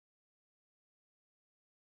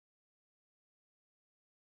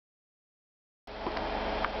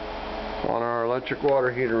electric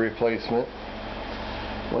water heater replacement,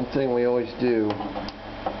 one thing we always do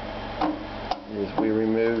is we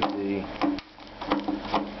remove the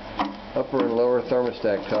upper and lower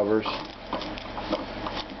thermostat covers.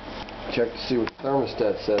 Check to see what the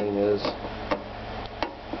thermostat setting is.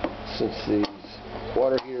 Since these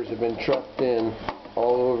water heaters have been trucked in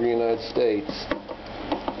all over the United States,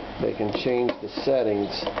 they can change the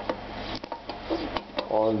settings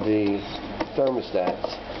on the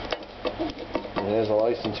thermostats. And as a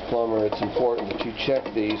licensed plumber, it's important that you check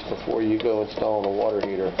these before you go installing a water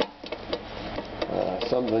heater.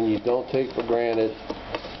 Something you don't take for granted,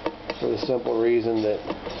 for the simple reason that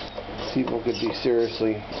people could be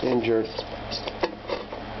seriously injured,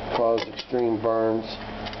 cause extreme burns,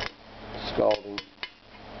 scalding.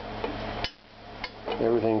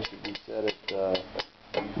 Everything should be set at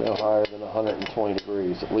no higher than 120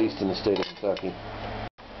 degrees, at least in the state of Kentucky.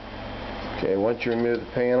 Okay, once you remove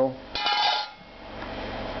the panel,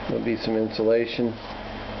 there'll be some insulation.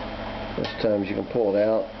 Most times you can pull it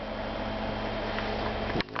out.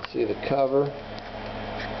 You'll see the cover.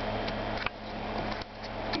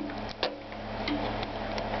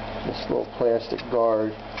 This little plastic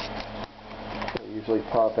guard will usually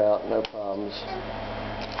pop out, no problems.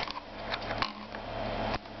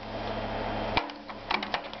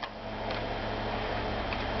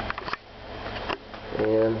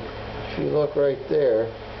 And if you look right there,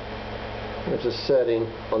 there's a setting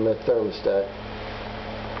on that thermostat.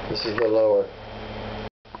 This is the lower.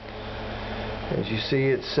 As you see,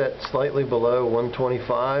 it's set slightly below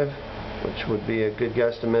 125, which would be a good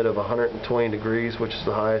guesstimate of 120 degrees, which is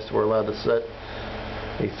the highest we're allowed to set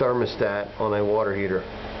a thermostat on a water heater.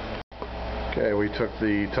 Okay, we took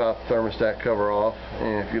the top thermostat cover off,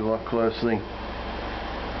 and if you look closely,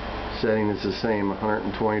 setting is the same,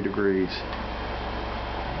 120 degrees.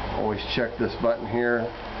 Always check this button here,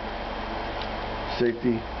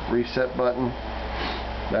 safety reset button.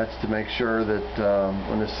 That's to make sure that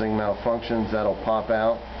when this thing malfunctions, that'll pop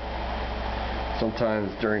out.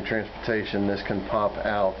 Sometimes during transportation this can pop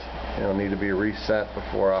out and it'll need to be reset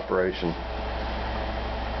before operation.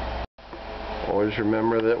 Always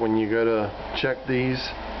remember that when you go to check these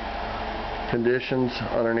conditions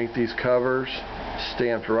underneath these covers,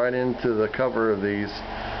 stamped right into the cover of these,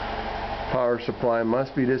 power supply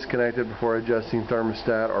must be disconnected before adjusting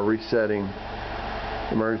thermostat or resetting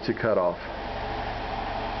emergency cutoff.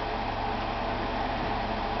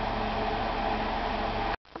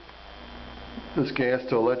 This gas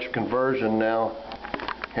to electric conversion now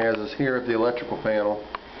has us here at the electrical panel,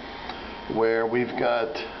 where we've got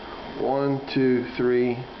 1, 2,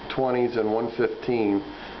 3 20s and 1 15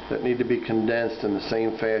 that need to be condensed in the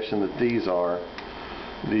same fashion that these are.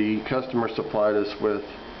 The customer supplied us with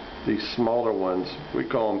these smaller ones, we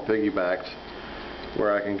call them piggybacks,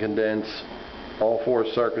 where I can condense all 4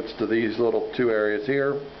 circuits to these little 2 areas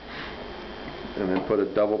here, and then put a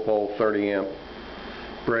double pole 30 amp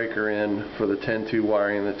breaker in for the 10-2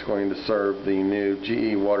 wiring that's going to serve the new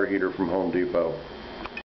GE water heater from Home Depot.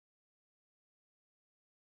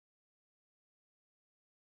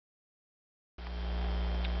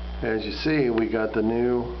 As you see, we got the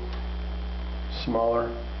new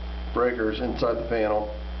smaller breakers inside the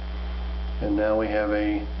panel, and now we have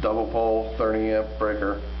a double pole 30 amp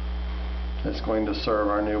breaker that's going to serve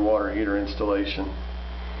our new water heater installation.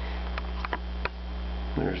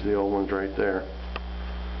 There's the old ones right there.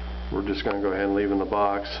 We're just going to go ahead and leave in the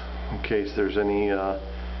box in case there's any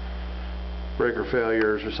breaker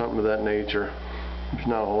failures or something of that nature. There's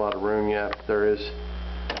not a whole lot of room yet, but there is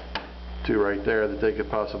 2 right there that they could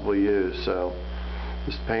possibly use. So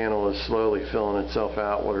this panel is slowly filling itself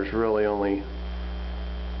out. Well, there's really only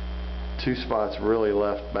 2 spots really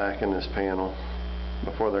left back in this panel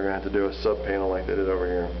before they're going to have to do a sub panel like they did over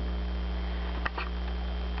here.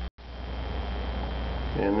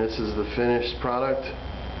 And this is the finished product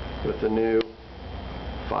with the new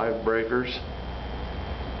 5 breakers.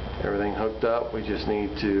 Everything hooked up. We just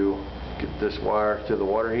need to get this wire to the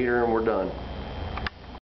water heater and we're done.